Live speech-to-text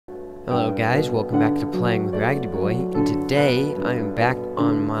Hello guys, welcome back to Playing with Raggedy Boy, and today I am back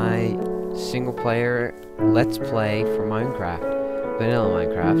on my single player Let's Play for Minecraft, vanilla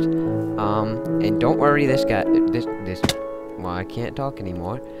Minecraft. And don't worry, well, I can't talk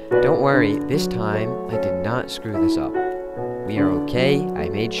anymore. Don't worry, this time I did not screw this up. We are okay. I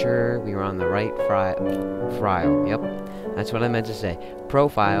made sure we were on the right file. Yep, that's what I meant to say.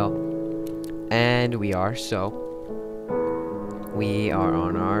 Profile, and we are, so we are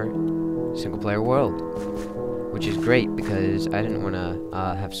on our single player world, which is great because I didn't want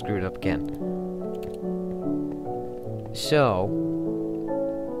to have screwed up again. So,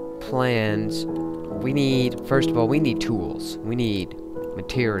 plans. We need, first of all, we need tools. We need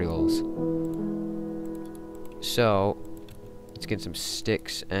materials. So, let's get some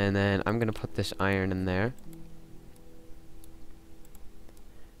sticks, and then I'm gonna put this iron in there.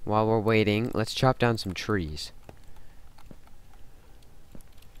 While we're waiting, let's chop down some trees.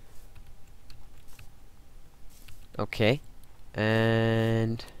 Okay,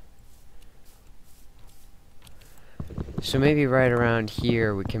 and so maybe right around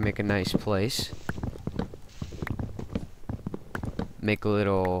here we can make a nice place. Make a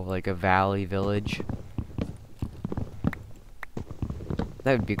little, like a valley village.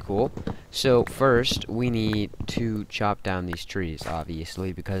 That would be cool. So first we need to chop down these trees,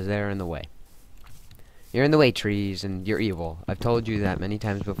 obviously, because they're in the way. You're in the way, trees, and you're evil. I've told you that many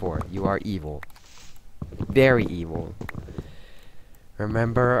times before. You are evil. Very evil.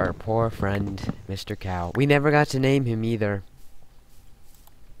 Remember our poor friend, Mr. Cow. We never got to name him either.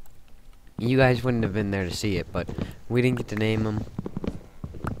 You guys wouldn't have been there to see it, but we didn't get to name him.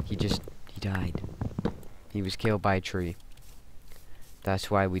 He died. He was killed by a tree.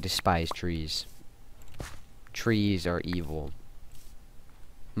 That's why we despise trees. Trees are evil.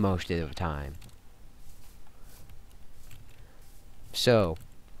 Most of the time. So,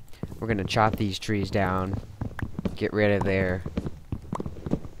 we're gonna chop these trees down, get rid of their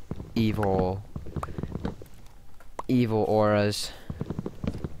evil auras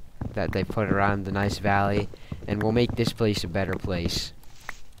that they put around the nice valley, and we'll make this place a better place.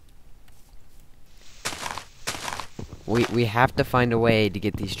 We have to find a way to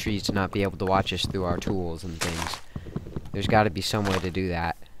get these trees to not be able to watch us through our tools and things. There's got to be some way to do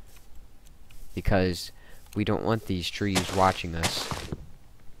that, because we don't want these trees watching us.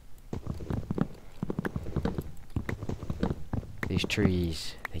 These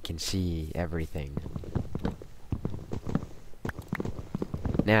trees, they can see everything.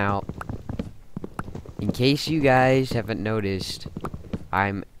 Now, in case you guys haven't noticed,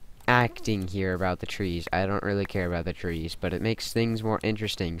 I'm acting here about the trees. I don't really care about the trees, but it makes things more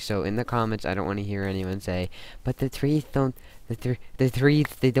interesting. So in the comments, I don't want to hear anyone say, "But the trees don't. The trees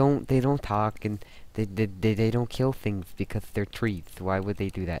they don't talk, and they don't kill things because they're trees. Why would they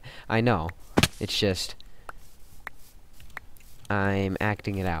do that?" I know. It's just I'm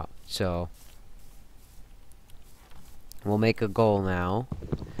acting it out. So we'll make a goal now.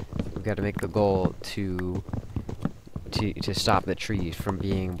 We've got to make the goal to stop the trees from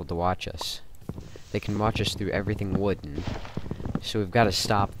being able to watch us. They can watch us through everything wooden, so we've got to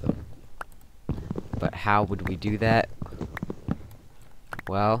stop them. But how would we do that?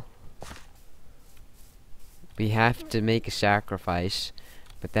 Well, we have to make a sacrifice,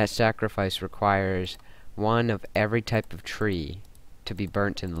 but that sacrifice requires one of every type of tree to be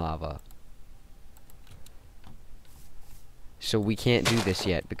burnt in lava. So we can't do this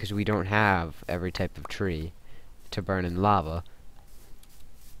yet because we don't have every type of tree to burn in lava.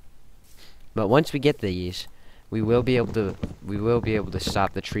 But once we get these, we will be able to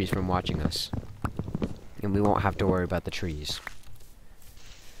stop the trees from watching us. And we won't have to worry about the trees.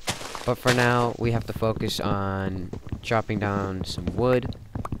 But for now, we have to focus on chopping down some wood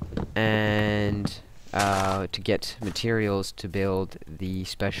and to get materials to build the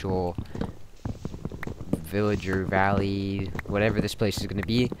special villager valley, whatever this place is going to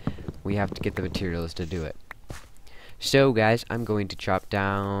be. We have to get the materials to do it. So guys, I'm going to chop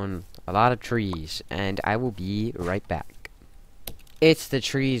down a lot of trees, and I will be right back. It's the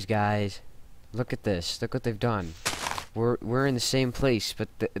trees, guys. Look at this. Look what they've done. We're in the same place, but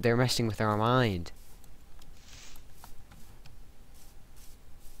they're messing with our mind.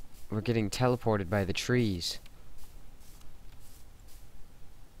 We're getting teleported by the trees.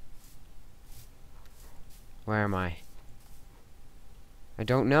 Where am I? I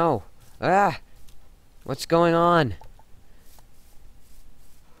don't know. Ah! What's going on?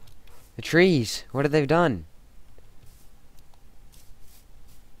 The trees. What have they done?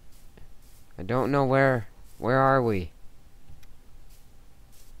 I don't know where. Where are we?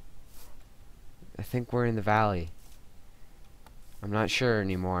 I think we're in the valley. I'm not sure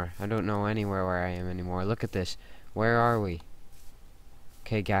anymore. I don't know anywhere where I am anymore. Look at this. Where are we?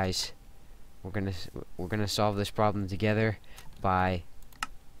 Okay, guys. We're gonna solve this problem together by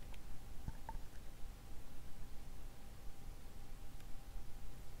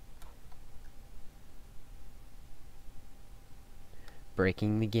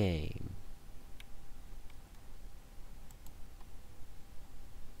breaking the game.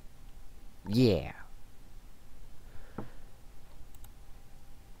 Yeah.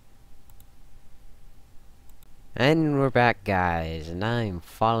 And we're back, guys, and I'm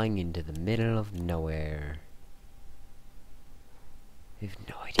falling into the middle of nowhere. I have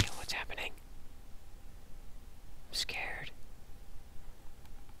no idea what's happening. I'm scared.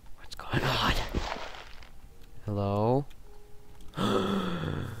 What's going on? Hello?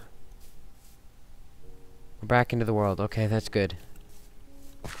 We're back into the world. Okay, that's good.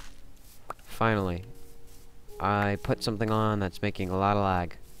 Finally. I put something on that's making a lot of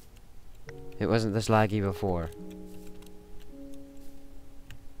lag. It wasn't this laggy before.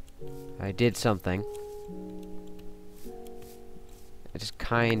 I did something. It's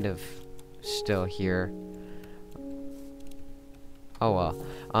kind of still here. Oh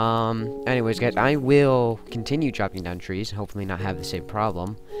well. Anyways, guys, I will continue chopping down trees, hopefully not have the same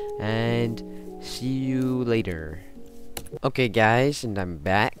problem, and see you later. Okay, guys, and I'm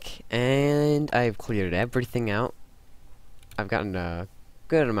back, and I've cleared everything out. I've gotten a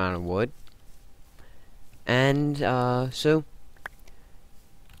good amount of wood, and so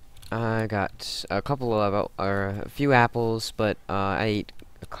I got a couple of a few apples, but I ate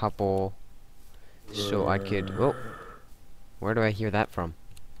a couple so I could. Oh, where do I hear that from?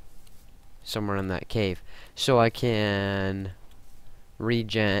 Somewhere in that cave. So I can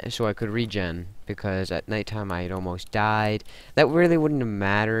regen. So I could regen because at nighttime I had almost died. That really wouldn't have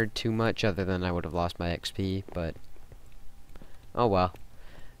mattered too much, other than I would have lost my XP. But oh well.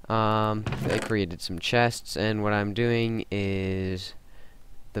 I created some chests, and what I'm doing is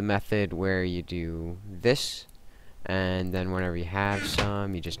the method where you do this, and then whenever you have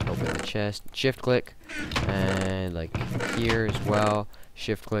some, you just open the chest, shift click, and like here as well,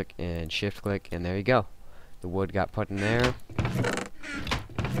 shift click, and there you go. The wood got put in there.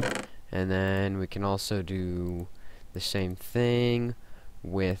 And then we can also do the same thing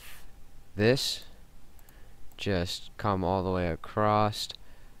with this. Just come all the way across.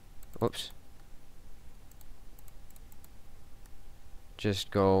 Whoops.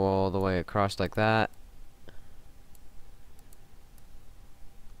 Just go all the way across like that.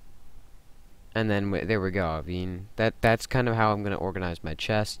 And then there we go. I mean, that's kind of how I'm going to organize my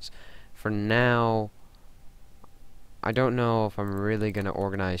chests. For now, I don't know if I'm really going to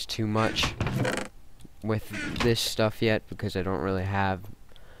organize too much with this stuff yet, because I don't really have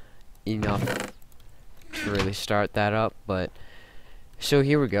enough to really start that up. But so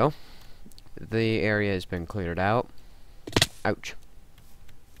here we go. The area has been cleared out. Ouch.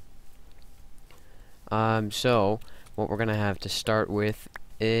 So what we're gonna have to start with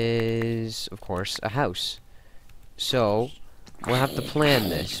is, of course, a house. So we'll have to plan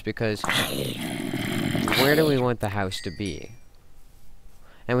this, because where do we want the house to be?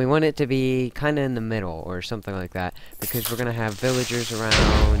 And we want it to be kind of in the middle or something like that, because we're gonna have villagers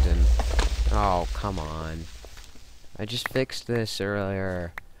around. And oh, come on, I just fixed this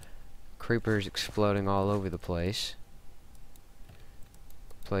earlier. Creepers exploding all over the place.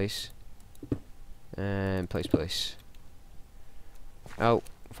 And place. Oh,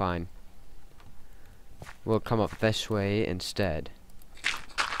 fine. We'll come up this way instead.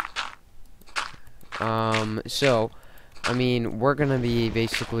 So, I mean, we're gonna be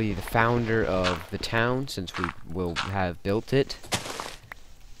basically the founder of the town, since we will have built it.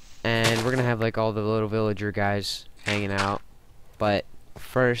 And we're gonna have like all the little villager guys hanging out. But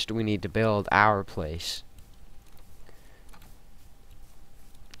first, we need to build our place.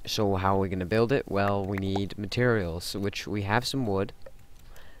 So how are we going to build it? Well, we need materials, which we have some wood,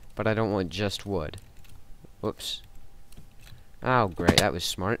 but I don't want just wood. Whoops. Oh, great, that was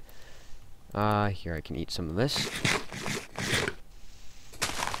smart. Here, I can eat some of this.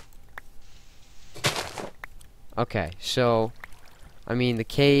 Okay, so, I mean, the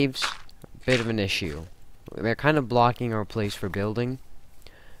caves, a bit of an issue. They're kind of blocking our place for building,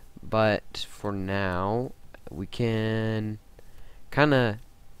 but for now, we can kind of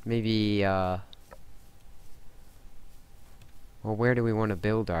maybe, well, where do we want to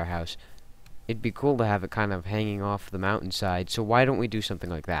build our house? It'd be cool to have it kind of hanging off the mountainside, so why don't we do something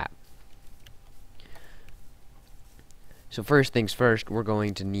like that? So first things first, we're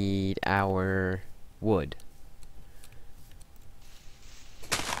going to need our wood.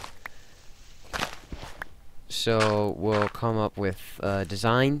 So we'll come up with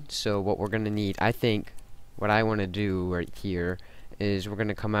design. So what we're gonna need, I think, what I want to do right here is we're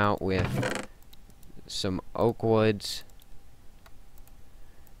gonna come out with some oak woods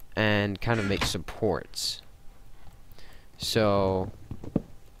and kind of make supports. So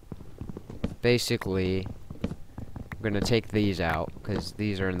basically, we're gonna take these out because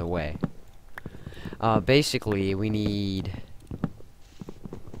these are in the way. Basically, we need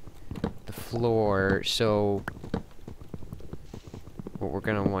the floor, so what we're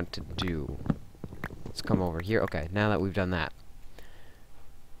gonna want to do, let's come over here. Okay, now that we've done that,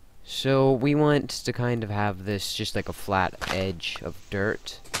 so we want to kind of have this just like a flat edge of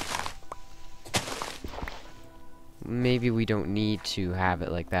dirt. Maybe we don't need to have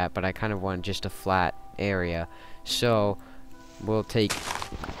it like that, but I kind of want just a flat area. So we'll take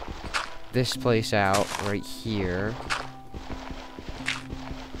this place out right here.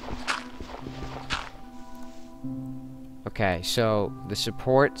 Okay, so the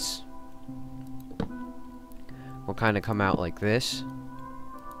supports will kind of come out like this.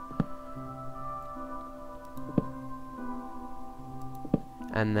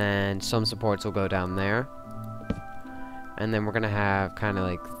 And then some supports will go down there. And then we're gonna have kind of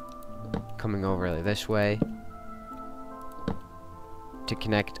like coming over like this way to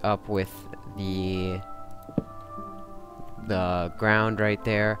connect up with the ground right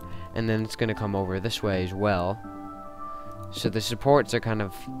there, and then it's gonna come over this way as well. So the supports are kind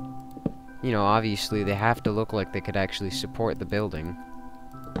of, you know, obviously they have to look like they could actually support the building.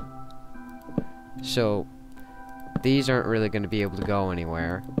 So these aren't really going to be able to go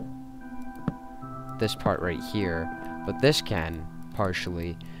anywhere, this part right here, but this can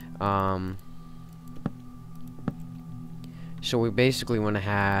partially. So we basically want to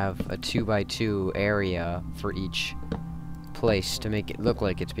have a 2x2 area for each place to make it look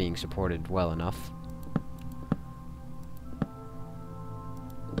like it's being supported well enough.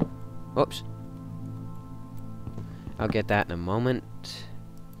 Whoops. I'll get that in a moment.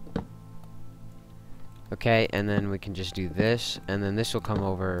 Okay, and then we can just do this, and then this will come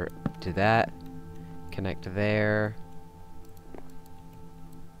over to that, connect there.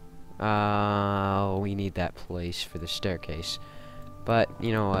 We need that place for the staircase, but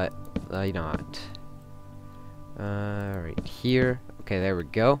you know what? Why not? Right here. Okay, there we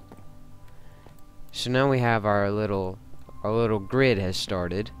go. So now we have our little grid has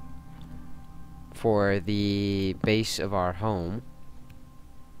started for the base of our home.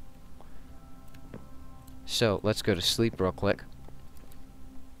 So let's go to sleep real quick.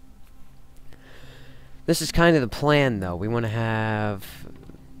 This is kind of the plan, though. We want to have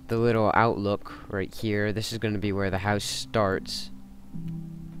the little outlook right here. This is going to be where the house starts.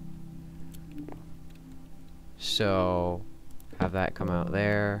 So have that come out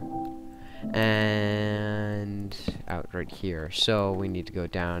there and out right here. So we need to go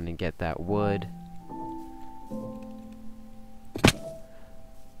down and get that wood.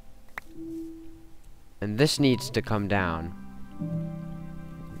 And this needs to come down.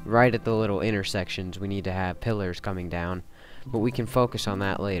 Right at the little intersections, we need to have pillars coming down. But we can focus on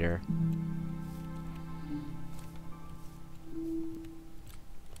that later.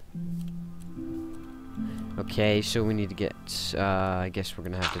 Okay, so we need to get... I guess we're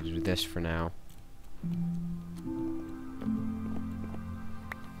gonna have to do this for now.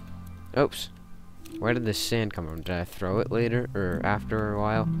 Oops. Where did this sand come from? Did I throw it later? Or after a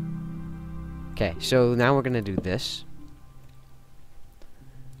while? Okay, so now we're gonna do this.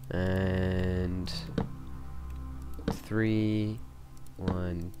 And 3,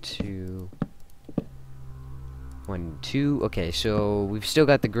 1, 2, 1, 2. Okay, so we've still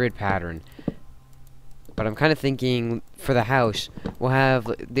got the grid pattern, but I'm kind of thinking for the house we'll have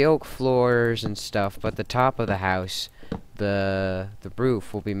the oak floors and stuff, but the top of the house, the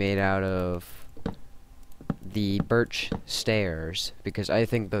roof will be made out of the birch stairs because I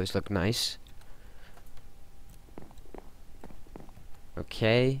think those look nice.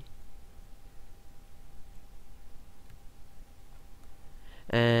 Okay.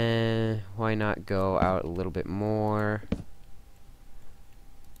 And why not go out a little bit more?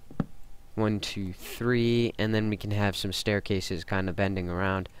 1, 2, 3, and then we can have some staircases kind of bending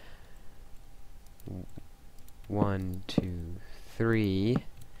around. 1, 2, 3.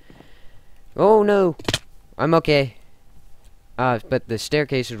 Oh no! I'm okay. But the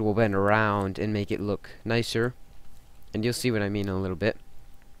staircases will bend around and make it look nicer. And you'll see what I mean in a little bit.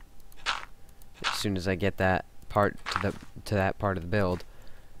 As soon as I get that part to that part of the build.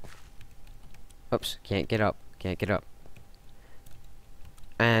 Oops, can't get up. Can't get up.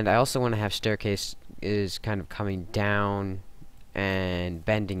 And I also want to have staircase is kind of coming down and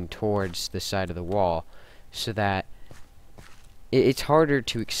bending towards the side of the wall. so that it's harder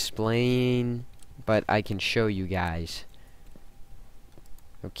to explain, but I can show you guys.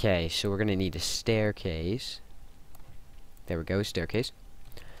 Okay, so we're gonna need a staircase. There we go, staircase.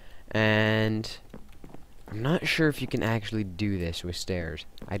 And I'm not sure if you can actually do this with stairs.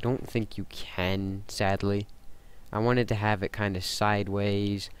 I don't think you can, sadly. I wanted to have it kind of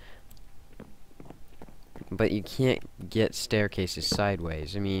sideways, but you can't get staircases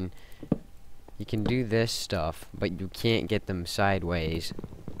sideways. I mean, you can do this stuff, but you can't get them sideways.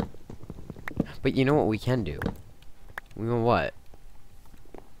 But you know what we can do? We know what?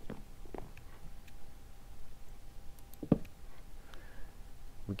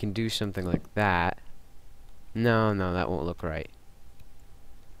 We can do something like that. No, that won't look right.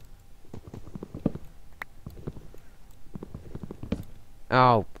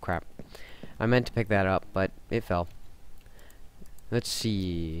 Oh, crap. I meant to pick that up, but it fell. Let's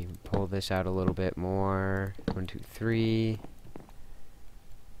see. Pull this out a little bit more. 1, 2, 3.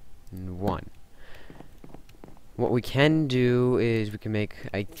 And 1. What we can do is we can make,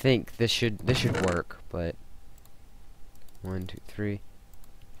 I think this should work, but 1, 2, 3,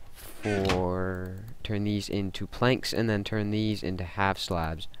 4. Turn these into planks and then turn these into half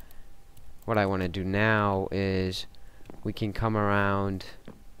slabs. What I want to do now is we can come around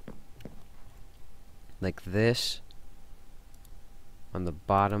like this on the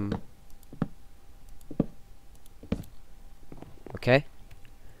bottom. Okay?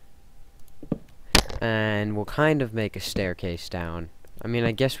 And we'll kind of make a staircase down. I mean,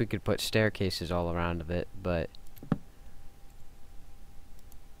 I guess we could put staircases all around of it, but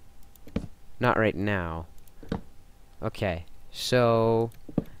not right now. Okay, so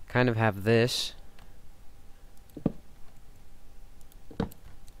kind of have this.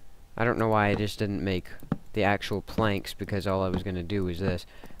 I don't know why I just didn't make the actual planks, because all I was going to do was this.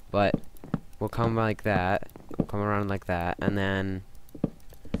 But we'll come like that. We'll come around like that. And then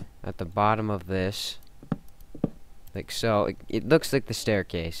at the bottom of this, like so, it looks like the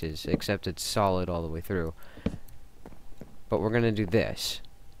staircases, except it's solid all the way through. But we're going to do this.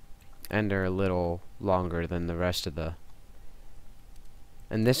 And they're a little longer than the rest of the...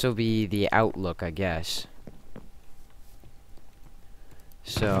 And this will be the outlook, I guess.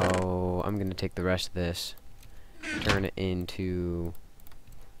 So I'm gonna take the rest of this, turn it into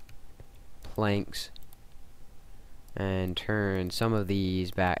planks, and turn some of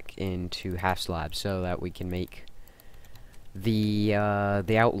these back into half slabs so that we can make the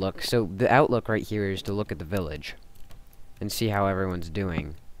outlook. So the outlook right here is to look at the village and see how everyone's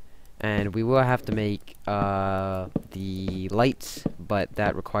doing. And we will have to make the lights, but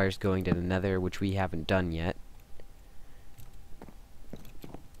that requires going to the Nether, which we haven't done yet.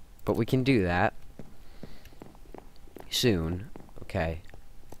 But we can do that soon. Okay.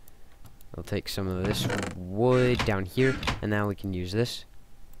 I'll take some of this wood down here, and now we can use this.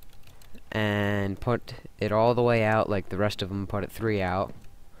 And put it all the way out, like the rest of them put it 3 out.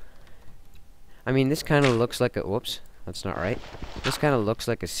 I mean, this kind of looks like a... Whoops, that's not right. This kind of looks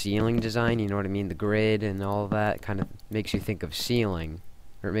like a ceiling design, you know what I mean? The grid and all that kind of makes you think of ceiling.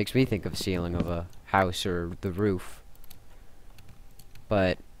 Or it makes me think of ceiling of a house or the roof.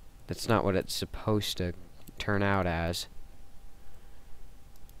 But that's not what it's supposed to turn out as.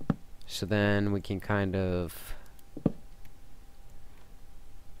 So then we can kind of...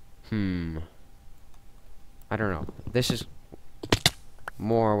 I don't know. This is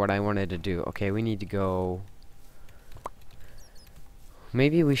more what I wanted to do. Okay, we need to go...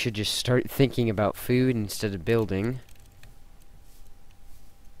 Maybe we should just start thinking about food instead of building.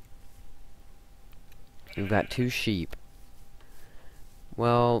 We've got 2 sheep.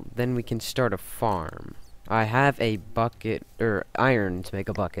 Well, then we can start a farm. I have a bucket, or iron to make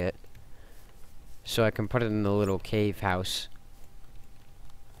a bucket. So I can put it in the little cave house.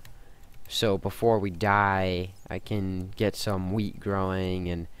 So before we die, I can get some wheat growing,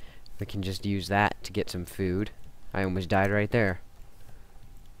 and we can just use that to get some food. I almost died right there.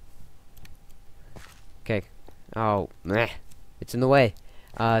 Okay. Oh, meh. It's in the way.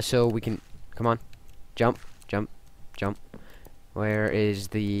 So we can... Come on. Jump, jump, jump. Where is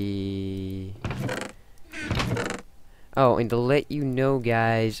the... Oh, and to let you know,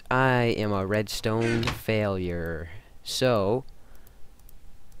 guys, I am a redstone failure. So,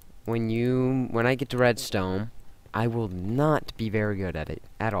 when I get to redstone, I will not be very good at it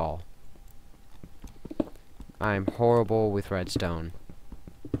at all. I'm horrible with redstone.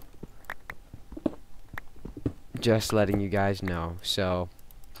 Just letting you guys know. So,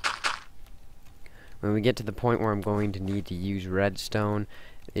 when we get to the point where I'm going to need to use redstone,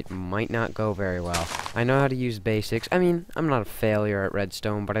 it might not go very well. I know how to use basics. I mean, I'm not a failure at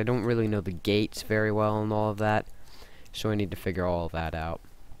redstone, but I don't really know the gates very well and all of that. So I need to figure all of that out.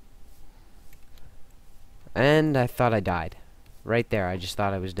 And I thought I died. Right there, I just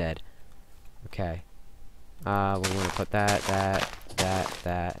thought I was dead. Okay. We're gonna put that.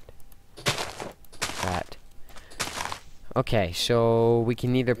 Okay, so we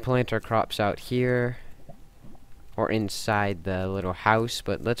can either plant our crops out here or inside the little house,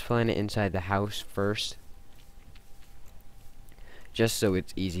 but let's plant it inside the house first. Just so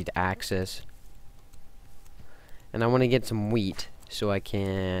it's easy to access. And I want to get some wheat so I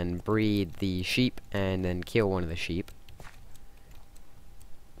can breed the sheep and then kill one of the sheep.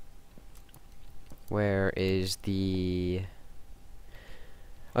 Where is the...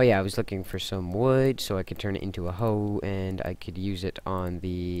 Oh yeah, I was looking for some wood so I could turn it into a hoe and I could use it on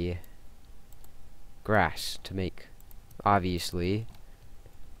the grass to make, obviously,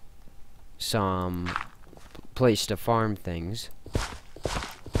 some place to farm things.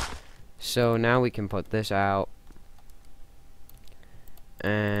 So now we can put this out.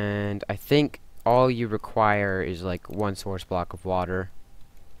 And I think all you require is like one source block of water.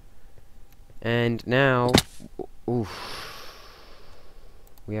 And now, oof.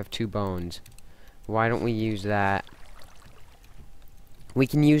 We have 2 bones. Why don't we use that? We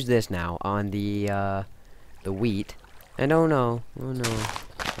can use this now on the wheat. And oh no,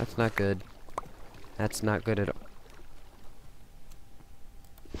 that's not good. That's not good at all.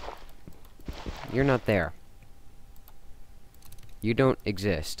 You're not there. You don't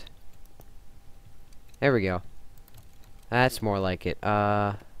exist. There we go. That's more like it.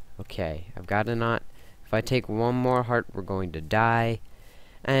 Okay. I've got to not... If I take one more heart, we're going to die.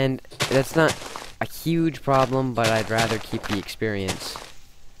 And that's not a huge problem, but I'd rather keep the experience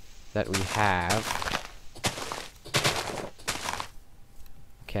that we have.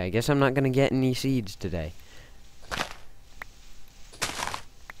 Okay, I guess I'm not gonna get any seeds today.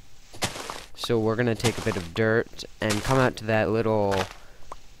 So we're gonna take a bit of dirt and come out to that little,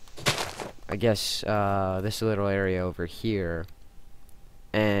 I guess, this little area over here.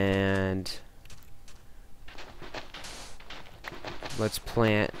 And let's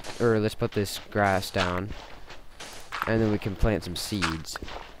plant, or let's put this grass down. And then we can plant some seeds.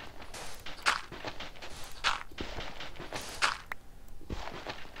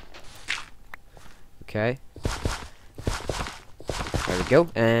 Okay. There we go.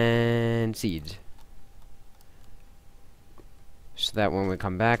 And seeds. So that when we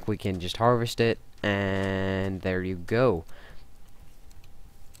come back, we can just harvest it. And there you go.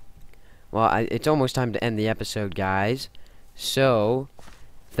 Well, it's almost time to end the episode, guys. So,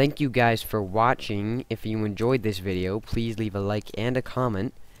 thank you guys for watching. If you enjoyed this video, please leave a like and a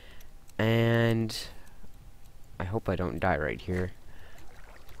comment. And I hope I don't die right here.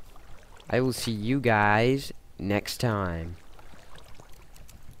 I will see you guys next time.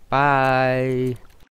 Bye.